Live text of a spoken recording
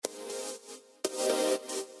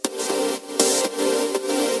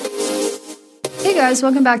Hey guys,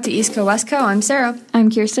 welcome back to East Co West Co. I'm Sarah.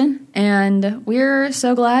 I'm Kirsten. And we're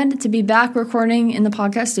so glad to be back recording in the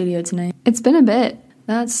podcast studio tonight. It's been a bit.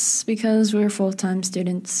 That's because we're full-time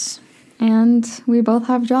students. And we both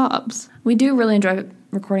have jobs. We do really enjoy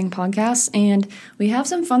recording podcasts, and we have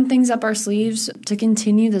some fun things up our sleeves to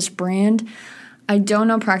continue this brand. I don't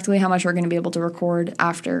know practically how much we're going to be able to record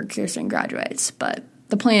after Kirsten graduates, but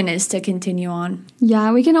the plan is to continue on.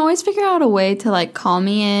 Yeah, we can always figure out a way to call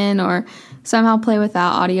me in or somehow play with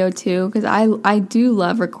that audio too, because I do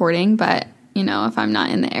love recording, but if I'm not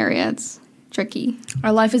in the area, it's tricky.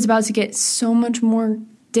 Our life is about to get so much more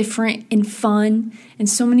different and fun and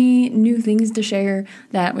so many new things to share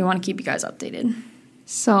that we want to keep you guys updated.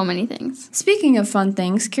 So many things. Speaking of fun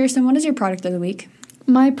things, Kirsten, what is your product of the week?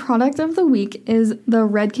 My product of the week is the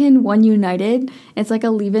Redken One United. It's like a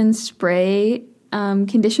leave-in spray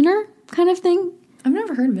conditioner kind of thing. I've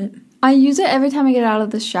never heard of it. I use it every time I get out of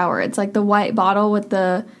the shower. It's like the white bottle with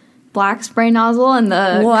the black spray nozzle and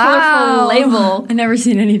the colorful label. I've never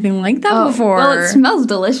seen anything like that before. Well, it smells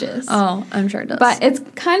delicious. Oh, I'm sure it does. But it's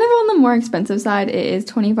kind of on the more expensive side. It is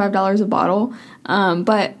 $25 a bottle.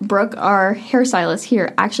 But Brooke, our hairstylist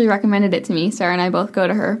here, actually recommended it to me. Sarah and I both go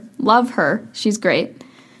to her. Love her. She's great.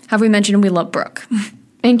 Have we mentioned we love Brooke?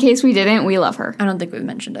 In case we didn't, we love her. I don't think we've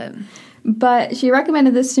mentioned it. But she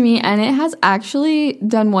recommended this to me, and it has actually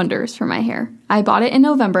done wonders for my hair. I bought it in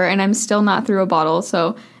November, and I'm still not through a bottle,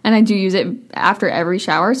 and I do use it after every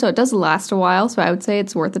shower, so it does last a while, so I would say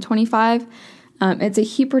it's worth the $25. It's a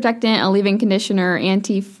heat protectant, a leave-in conditioner,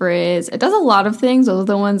 anti-frizz. It does a lot of things. Those are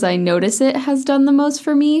the ones I notice it has done the most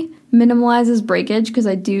for me. Minimalizes breakage, because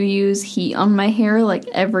I do use heat on my hair,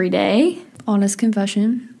 every day. Honest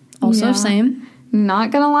confession. Also, Yeah. same.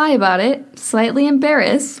 Not gonna lie about it. Slightly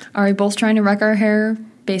embarrassed. Are we both trying to wreck our hair?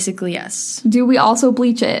 Basically, yes. Do we also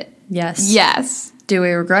bleach it? Yes. Yes. Do we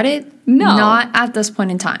regret it? No. Not at this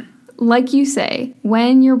point in time. Like you say,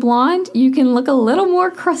 when you're blonde, you can look a little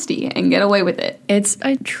more crusty and get away with it. It's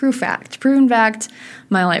a true fact. Proven fact.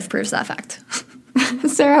 My life proves that fact.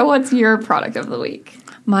 Sarah, what's your product of the week?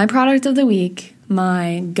 My product of the week,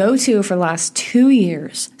 my go-to for the last 2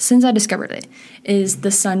 years, since I discovered it, is the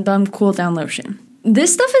Sunbum Cool Down Lotion.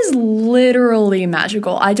 This stuff is literally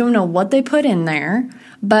magical. I don't know what they put in there,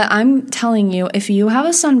 but I'm telling you, if you have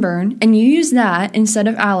a sunburn and you use that instead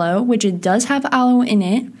of aloe, which it does have aloe in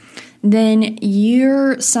it, then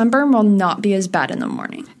your sunburn will not be as bad in the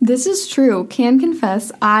morning. This is true. Can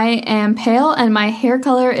confess, I am pale and my hair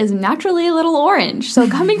color is naturally a little orange. So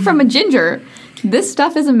coming from a ginger, this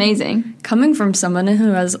stuff is amazing. Coming from someone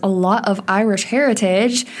who has a lot of Irish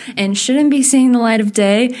heritage and shouldn't be seeing the light of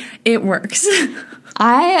day, it works.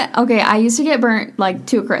 I used to get burnt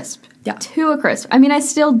to a crisp. Yeah. To a crisp. I mean, I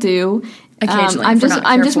still do. Occasionally.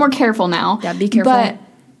 I'm just more careful now. Yeah, be careful.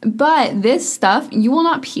 But this stuff, you will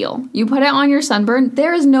not peel. You put it on your sunburn,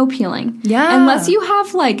 there is no peeling. Yeah. Unless you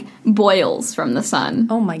have, boils from the sun.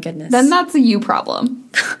 Oh, my goodness. Then that's a you problem.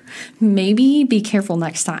 Maybe be careful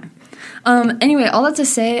next time. Anyway, all that to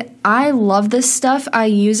say, I love this stuff. I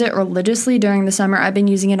use it religiously during the summer. I've been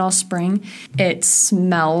using it all spring. It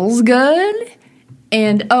smells good.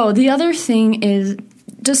 And, the other thing is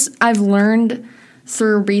I've learned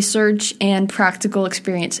through research and practical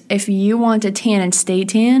experience, if you want to tan and stay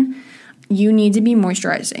tan, you need to be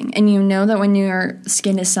moisturizing. And you know that when your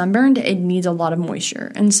skin is sunburned, it needs a lot of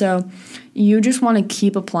moisture. And so you just want to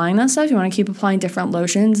keep applying that stuff. You want to keep applying different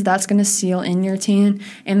lotions. That's going to seal in your tan,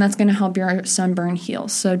 and that's going to help your sunburn heal.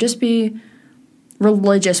 So just be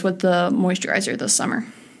religious with the moisturizer this summer.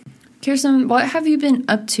 Kirsten, what have you been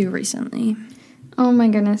up to recently? Oh my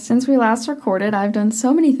goodness. Since we last recorded, I've done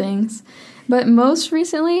so many things. But most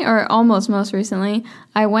recently, or almost most recently,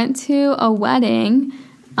 I went to a wedding,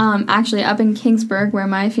 actually up in Kingsburg, where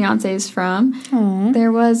my fiance is from. Aww.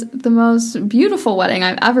 There was the most beautiful wedding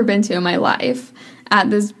I've ever been to in my life at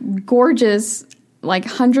this gorgeous,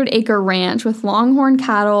 100-acre ranch with longhorn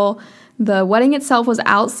cattle. The wedding itself was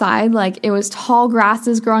outside, it was tall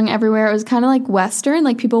grasses growing everywhere. It was kind of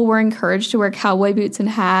Western, people were encouraged to wear cowboy boots and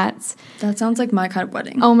hats. That sounds like my kind of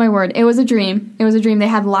wedding. Oh my word, it was a dream. It was a dream. They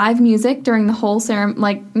had live music during the whole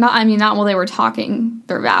ceremony, not while they were talking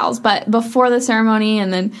their vows, but before the ceremony,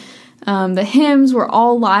 and then the hymns were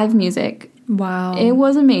all live music. Wow. It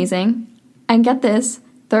was amazing. And get this,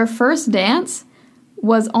 their first dance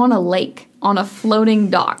was on a lake, on a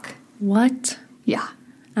floating dock. What? Yeah.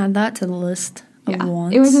 Add that to the list of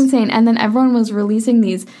wants. It was insane. And then everyone was releasing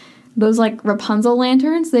those Rapunzel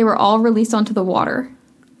lanterns. They were all released onto the water.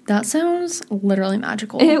 That sounds literally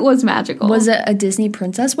magical. It was magical. Was it a Disney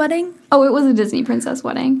princess wedding? Oh, it was a Disney princess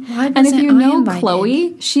wedding. Why and if you know invited?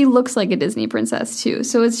 Chloe, she looks like a Disney princess too.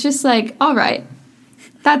 So it's just all right,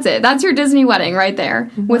 That's it. That's your Disney wedding right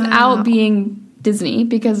there. Wow. Without being Disney,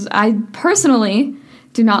 because I personally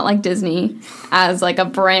do not like Disney as like a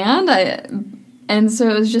brand. And so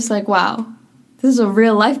it was just like, wow, this is a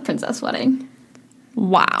real life princess wedding.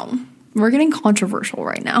 Wow. We're getting controversial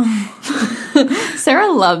right now.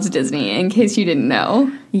 Sarah loves Disney, in case you didn't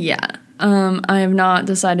know. Yeah. I have not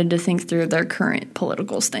decided to think through their current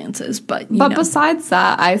political stances, but you know. Besides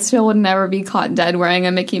that, I still would never be caught dead wearing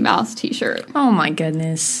a Mickey Mouse t-shirt. Oh my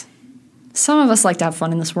goodness. Some of us like to have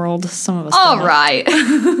fun in this world. Some of us All don't. right.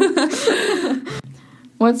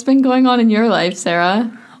 What's been going on in your life,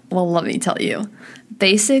 Sarah? Well, let me tell you.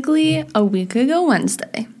 Basically, a week ago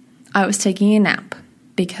Wednesday, I was taking a nap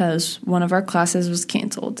because one of our classes was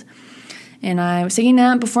canceled. And I was taking a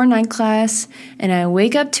nap before night class, and I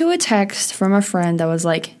wake up to a text from a friend that was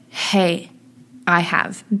like, hey, I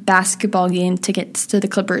have basketball game tickets to the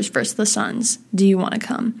Clippers versus the Suns. Do you want to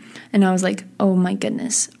come? And I was like, oh my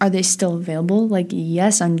goodness, are they still available? Like,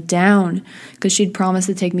 yes, I'm down, because she'd promised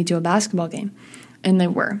to take me to a basketball game. And they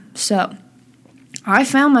were. So I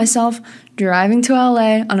found myself driving to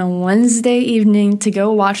LA on a Wednesday evening to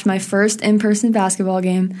go watch my first in-person basketball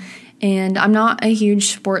game. And I'm not a huge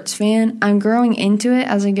sports fan. I'm growing into it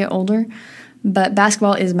as I get older. But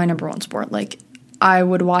basketball is my number one sport. Like, I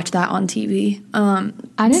would watch that on TV.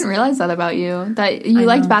 I didn't realize that about you, that you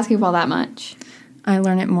liked basketball that much. I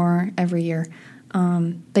learn it more every year.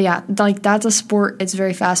 But yeah, like, that's a sport. It's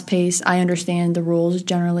very fast-paced. I understand the rules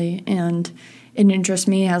generally, and it interests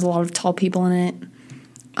me. It has a lot of tall people in it.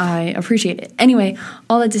 I appreciate it. Anyway,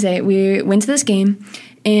 all that to say, we went to this game,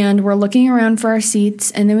 and we're looking around for our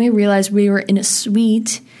seats, and then we realized we were in a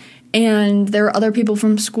suite, and there were other people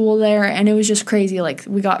from school there, and it was just crazy. Like,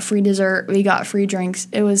 we got free dessert, we got free drinks.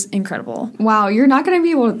 It was incredible. Wow, you're not going to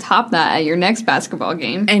be able to top that at your next basketball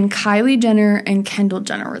game. And Kylie Jenner and Kendall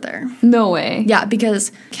Jenner were there. No way. Yeah,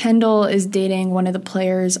 because Kendall is dating one of the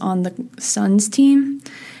players on the Suns team.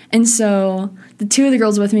 And so the two of the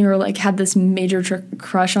girls with me were like, had this major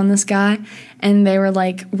crush on this guy. And they were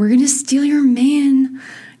like, we're going to steal your man,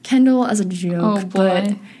 Kendall, as a joke. Oh, boy.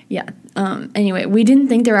 But yeah. Anyway, we didn't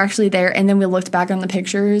think they were actually there. And then we looked back on the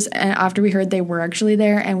pictures and after we heard they were actually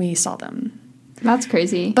there, and we saw them. That's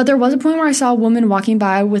crazy. But there was a point where I saw a woman walking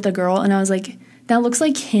by with a girl, and I was like, that looks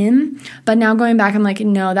like him. But now going back, I'm like,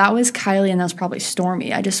 no, that was Kylie, and that was probably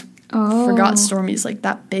Stormi. I just forgot Stormi's like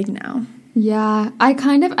that big now. Yeah, I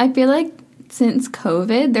feel like since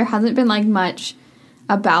COVID, there hasn't been like much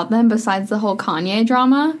about them besides the whole Kanye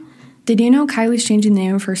drama. Did you know Kylie's changing the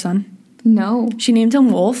name of her son? No. She named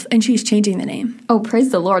him Wolf, and she's changing the name. Oh, praise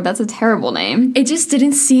the Lord. That's a terrible name. It just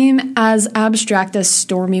didn't seem as abstract as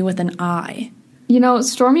Stormi with an I. You know,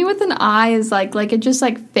 Stormi with an I is like it just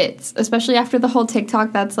like fits, especially after the whole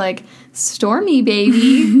TikTok that's like, Stormi,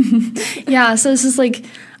 baby. Yeah, so it's just like,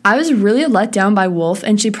 I was really let down by Wolf,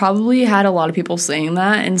 and she probably had a lot of people saying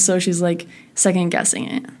that, and so she's like second guessing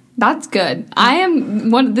it. That's good.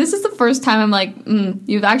 This is the first time I'm like,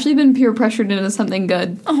 you've actually been peer pressured into something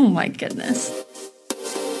good. Oh my goodness.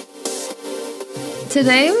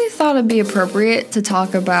 Today we thought it'd be appropriate to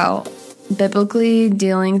talk about biblically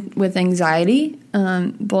dealing with anxiety.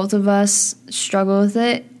 Both of us struggle with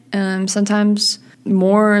it, sometimes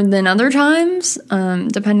more than other times,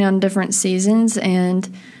 depending on different seasons, and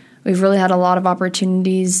we've really had a lot of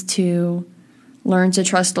opportunities to learn to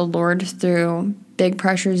trust the Lord through big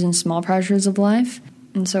pressures and small pressures of life.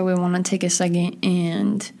 And so we want to take a second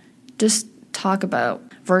and just talk about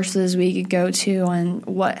verses we could go to and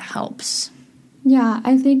what helps. Yeah,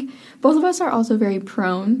 I think both of us are also very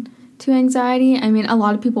prone to anxiety. I mean, a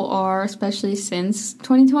lot of people are, especially since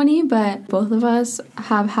 2020, but both of us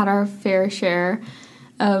have had our fair share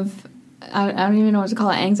of, I don't even know what to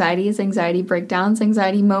call it, anxiety breakdowns,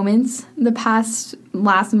 anxiety moments,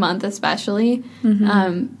 last month especially.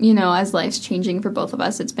 You know, as life's changing for both of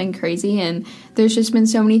us, it's been crazy, and there's just been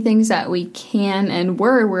so many things that we can and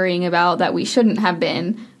were worrying about that we shouldn't have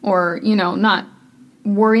been, or, you know, not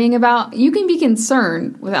worrying about. You can be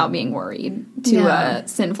concerned without being worried to a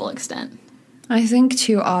sinful extent. I think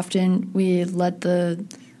too often we let the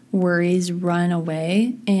worries run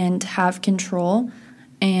away and have control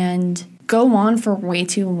and go on for way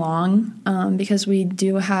too long, because we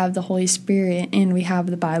do have the Holy Spirit and we have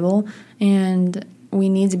the Bible, and we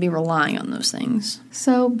need to be relying on those things.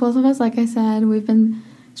 So both of us, like I said, we've been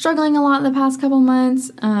struggling a lot in the past couple months,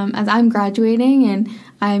 as I'm graduating and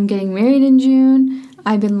I'm getting married in June.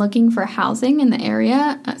 I've been looking for housing in the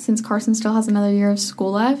area since Carson still has another year of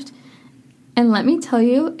school left. And let me tell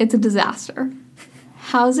you, it's a disaster.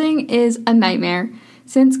 Housing is a nightmare.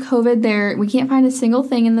 since COVID, we can't find a single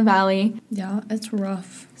thing in the valley. Yeah, it's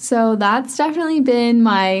rough. So that's definitely been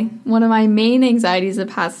one of my main anxieties the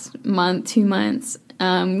past month, 2 months.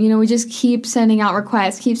 We just keep sending out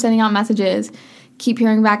requests, keep sending out messages, keep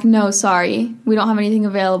hearing back, no, sorry, we don't have anything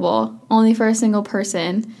available, only for a single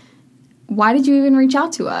person. Why did you even reach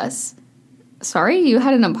out to us? Sorry, you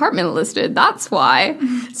had an apartment listed, that's why.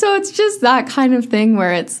 So it's just that kind of thing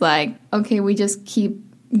where it's like, okay, we just keep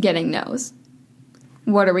getting no's.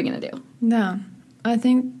 What are we going to do? Yeah. I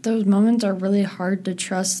think those moments are really hard to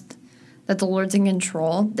trust that the Lord's in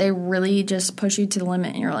control. They really just push you to the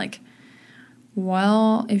limit. And you're like,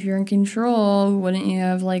 well, if you're in control, wouldn't you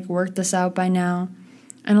have, worked this out by now?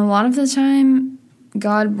 And a lot of the time,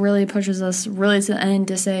 God really pushes us really to the end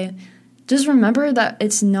to say, just remember that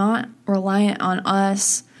it's not reliant on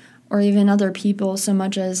us or even other people so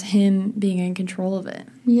much as Him being in control of it.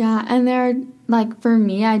 Yeah, and for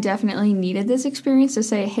me, I definitely needed this experience to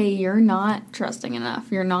say, hey, you're not trusting enough.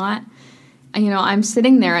 You're not, I'm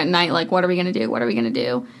sitting there at night what are we going to do? What are we going to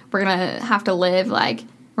do? We're going to have to live,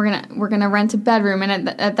 we're gonna rent a bedroom. And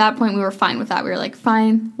at that point, we were fine with that. We were like,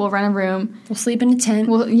 fine, we'll rent a room. We'll sleep in a tent.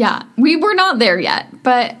 Well, yeah, we were not there yet.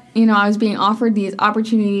 But, I was being offered these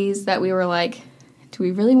opportunities that we were like, do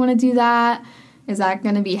we really want to do that? Is that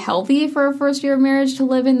going to be healthy for a first year of marriage to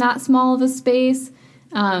live in that small of a space?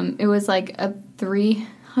 It was a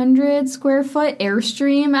 300 square foot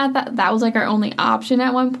Airstream at that. That was our only option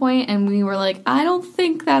at one point, and we were like, I don't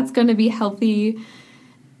think that's going to be healthy.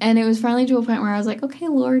 And it was finally to a point where I was like, okay,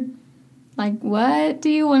 Lord, what do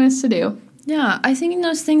you want us to do? Yeah, I think in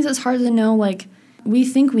those things it's hard to know, we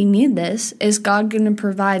think we need this. Is God going to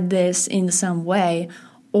provide this in some way?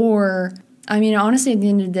 Or, honestly, at the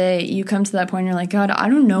end of the day, you come to that point and you're like, God, I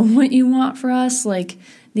don't know what you want for us.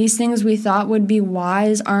 These things we thought would be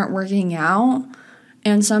wise aren't working out.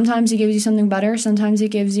 And sometimes He gives you something better. Sometimes He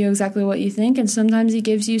gives you exactly what you think. And sometimes He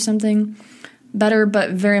gives you something better,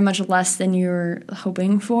 but very much less than you were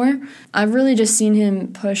hoping for. I've really just seen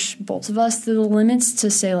Him push both of us to the limits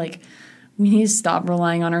to say, we need to stop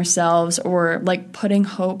relying on ourselves or, putting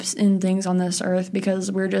hopes in things on this earth because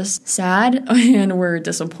we're just sad and we're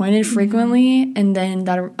disappointed frequently, and then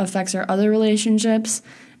that affects our other relationships,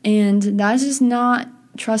 and that's just not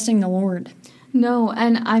trusting the Lord. No,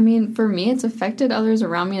 and for me, it's affected others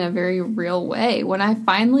around me in a very real way. When I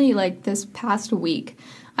finally, this past week,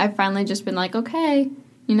 I've finally just been like, okay,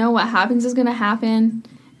 what happens is going to happen,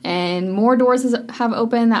 and more doors have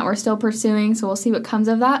opened that we're still pursuing, so we'll see what comes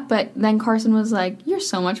of that. But then Carson was like, you're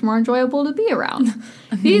so much more enjoyable to be around.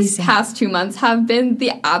 These past 2 months have been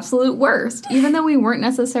the absolute worst. Even though we weren't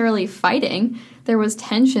necessarily fighting, there was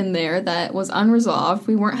tension there that was unresolved.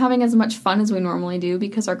 We weren't having as much fun as we normally do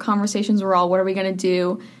because our conversations were all, what are we going to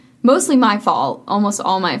do? Mostly my fault, almost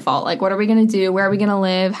all my fault. What are we going to do? Where are we going to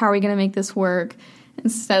live? How are we going to make this work?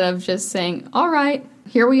 Instead of just saying, all right,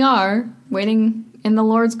 here we are, waiting in the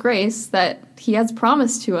Lord's grace that He has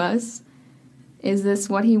promised to us. Is this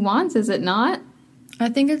what He wants? Is it not? I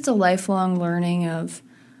think it's a lifelong learning of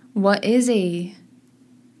what is a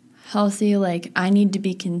healthy, I need to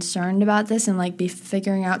be concerned about this and, be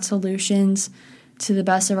figuring out solutions to the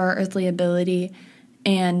best of our earthly ability,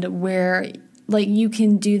 and where, you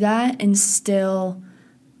can do that and still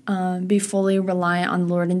be fully reliant on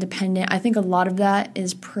the Lord and dependent. I think a lot of that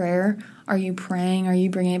is prayer. Are you praying? Are you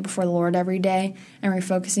bringing it before the Lord every day and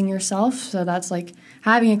refocusing yourself? So that's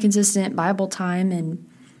having a consistent Bible time and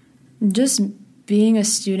just being a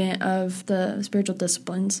student of the spiritual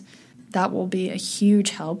disciplines. That will be a huge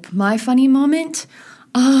help. My funny moment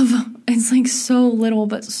it's so little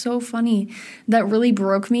but so funny, that really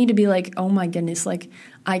broke me to be oh my goodness,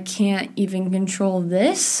 I can't even control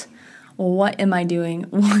this. What am I doing?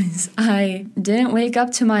 Was I didn't wake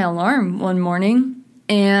up to my alarm one morning,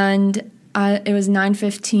 and it was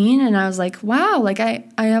 9:15, and I was like, wow,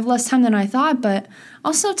 I have less time than I thought, but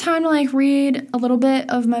also time to read a little bit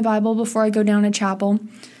of my Bible before I go down to chapel.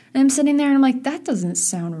 And I'm sitting there and I'm like, that doesn't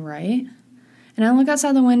sound right. And I look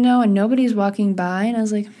outside the window and nobody's walking by, and I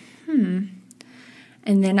was like,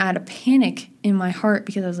 And then I had a panic in my heart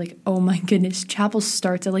because I was like, oh my goodness, chapel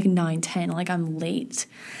starts at 9:10, I'm late.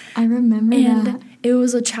 I remember that. And it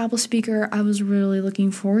was a chapel speaker I was really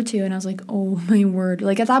looking forward to, and I was like, oh my word.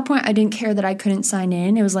 At that point, I didn't care that I couldn't sign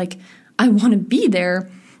in. It was I want to be there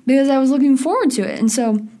because I was looking forward to it. And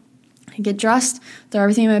so I get dressed, throw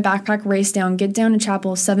everything in my backpack, race down, get down to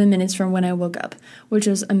chapel 7 minutes from when I woke up, which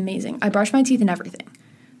was amazing. I brushed my teeth and everything.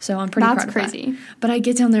 So I'm pretty proud of that. That's crazy. But I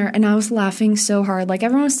get down there and I was laughing so hard.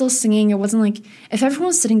 Everyone was still singing. It wasn't if everyone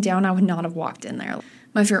was sitting down, I would not have walked in there.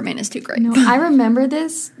 My favorite man is too great. No, I remember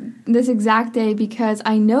this exact day because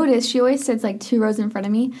I noticed she always sits like 2 rows in front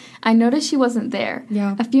of me. I noticed she wasn't there.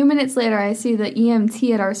 Yeah. A few minutes later, I see the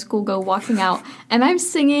EMT at our school go walking out, and I'm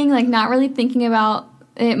singing, like not really thinking about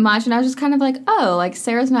it much, and I was just kind of like, oh, like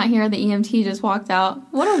Sarah's not here, the EMT just walked out.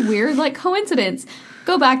 What a weird like coincidence.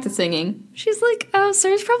 Go back to singing. She's like, oh,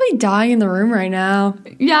 Sarah's probably dying in the room right now.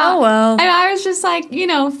 Yeah. Oh, well. And I was just like,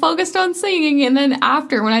 focused on singing. And then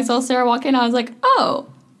after, when I saw Sarah walk in, I was like,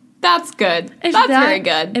 oh, that's good. That's very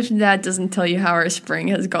good. If that doesn't tell you how our spring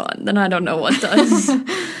has gone, then I don't know what does.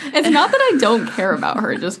 It's not that I don't care about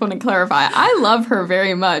her, just want to clarify. I love her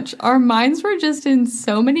very much. Our minds were just in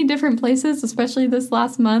so many different places, especially this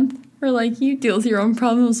last month. We're like, you deal with your own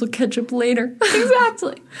problems, we'll catch up later.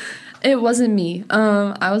 Exactly. It wasn't me.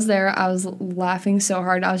 I was there. I was laughing so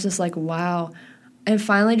hard. I was just like, wow. It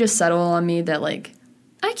finally just settled on me that, like,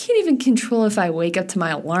 I can't even control if I wake up to my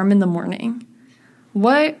alarm in the morning.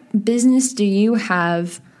 What business do you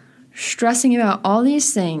have stressing about all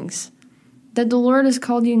these things that the Lord has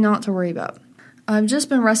called you not to worry about? I've just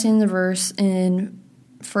been resting in the verse in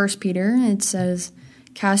 1 Peter. It says,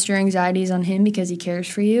 cast your anxieties on him because he cares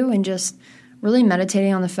for you, and just really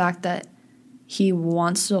meditating on the fact that he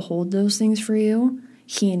wants to hold those things for you.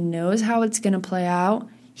 He knows how it's going to play out.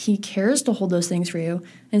 He cares to hold those things for you.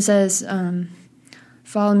 And says,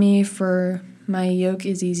 follow me, for my yoke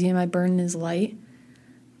is easy and my burden is light.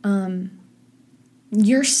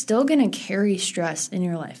 You're still going to carry stress in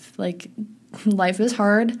your life. Like, life is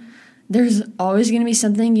hard. There's always going to be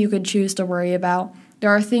something you could choose to worry about. There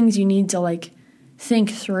are things you need to, like,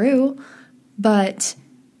 think through, but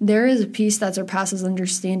there is a peace that surpasses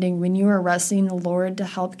understanding when you are resting in the Lord to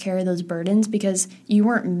help carry those burdens, because you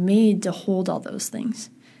weren't made to hold all those things.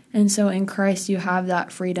 And so in Christ, you have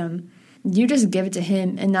that freedom. You just give it to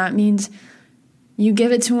him, and that means you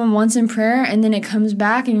give it to him once in prayer, and then it comes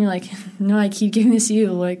back, and you're like, no, I keep giving this to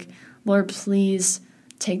you. Like, Lord, please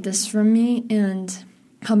take this from me and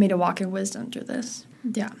help me to walk in wisdom through this.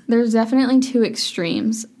 Yeah. There's definitely 2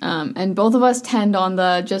 extremes, and both of us tend on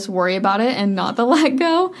the just worry about it and not the let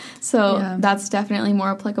go, so that's definitely more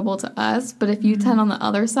applicable to us. But if you tend on the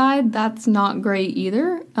other side, that's not great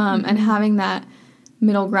either, and having that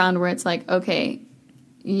middle ground where it's like, okay,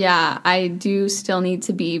 yeah, I do still need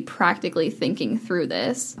to be practically thinking through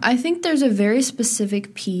this. I think there's a very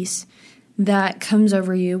specific peace that comes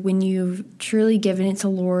over you when you've truly given it to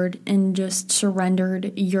Lord and just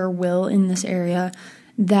surrendered your will in this area,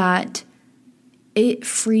 that it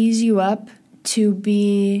frees you up to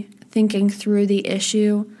be thinking through the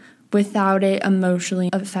issue without it emotionally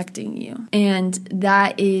affecting you. And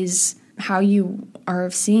that is how you are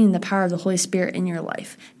seeing the power of the Holy Spirit in your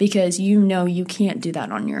life, because you know you can't do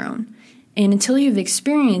that on your own. And until you've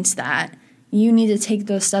experienced that, you need to take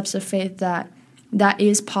those steps of faith that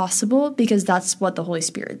is possible, because that's what the Holy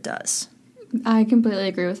Spirit does. I completely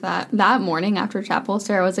agree with that. That morning after chapel,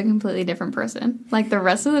 Sarah was a completely different person. Like, the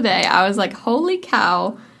rest of the day, I was like, holy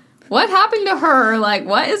cow, what happened to her? Like,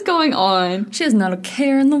 what is going on? She has not a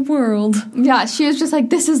care in the world. Yeah, she was just like,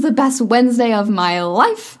 this is the best Wednesday of my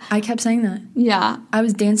life. I kept saying that. Yeah. I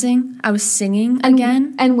was dancing. I was singing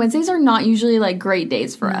again. And Wednesdays are not usually, like, great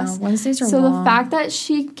days for us. Wednesdays are so long. The fact that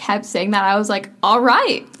she kept saying that, I was like, all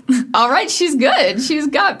right. All right, she's good. She's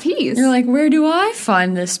got peace. You're like, where do I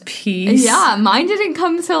find this peace? Yeah, mine didn't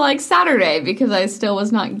come till like Saturday because I still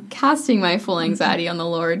was not casting my full anxiety on the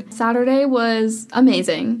Lord. Saturday was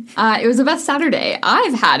amazing. It was the best Saturday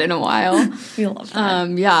I've had in a while. We love that.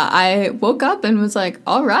 Yeah, I woke up and was like,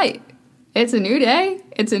 all right, it's a new day.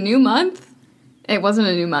 It's a new month. It wasn't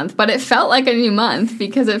a new month, but it felt like a new month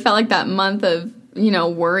because it felt like that month of,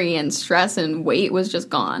 worry and stress and weight was just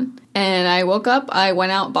gone. And I woke up, I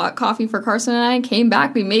went out, bought coffee for Carson and I, came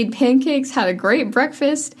back, we made pancakes, had a great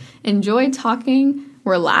breakfast, enjoyed talking,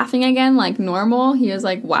 we're laughing again like normal. He was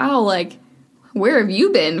like, wow, like, where have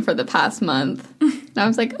you been for the past month? And I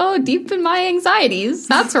was like, oh, deep in my anxieties.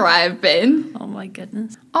 That's where I've been. Oh my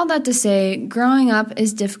goodness. All that to say, growing up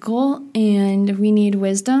is difficult and we need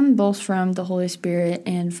wisdom, both from the Holy Spirit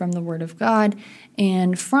and from the Word of God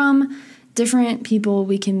and from different people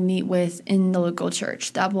we can meet with in the local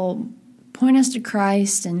church that will point us to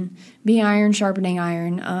Christ and be iron sharpening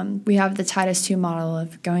iron. We have the Titus 2 model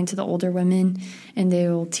of going to the older women and they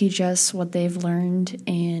will teach us what they've learned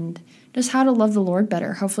and just how to love the Lord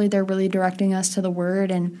better. Hopefully they're really directing us to the Word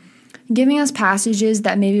and giving us passages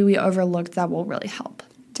that maybe we overlooked that will really help.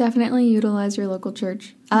 Definitely utilize your local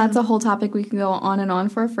church. That's a whole topic we can go on and on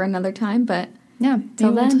for another time, but yeah,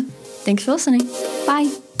 till then. Thanks for listening. Bye.